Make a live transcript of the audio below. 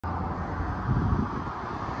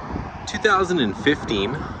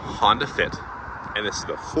2015 Honda Fit, and this is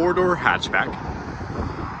the 4-door hatchback.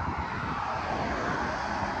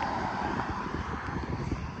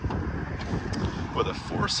 With a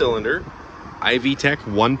 4-cylinder iVTEC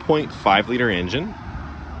 1.5 liter engine.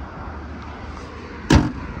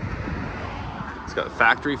 It's got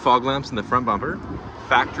factory fog lamps in the front bumper,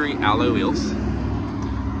 factory alloy wheels.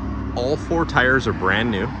 All 4 tires are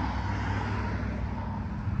brand new.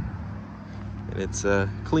 And it's a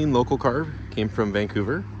clean local car, came from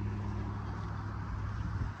Vancouver.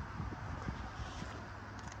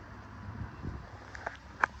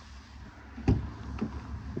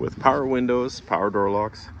 With power windows, power door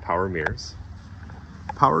locks, power mirrors,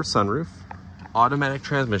 power sunroof, automatic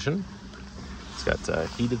transmission. It's got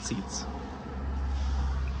heated seats,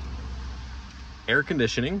 air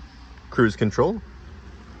conditioning, cruise control,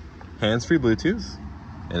 hands-free Bluetooth,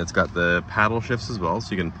 and it's got the paddle shifts as well,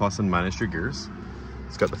 so you can plus and minus your gears.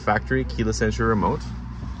 It's got the factory keyless entry remote,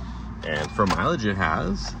 and for mileage it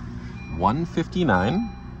has 159,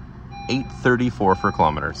 834 for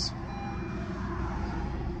kilometers.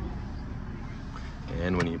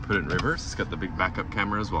 And when you put it in reverse, it's got the big backup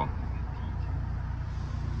camera as well.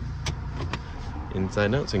 Inside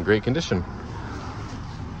and out, it's in great condition.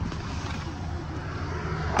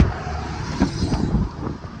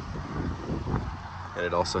 And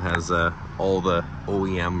it also has all the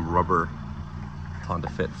OEM rubber Honda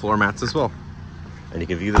Fit floor mats as well. And you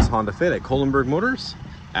can view this Honda Fit at Kolenberg Motors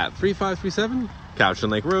at 3537 Couch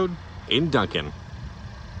and Lake Road in Duncan.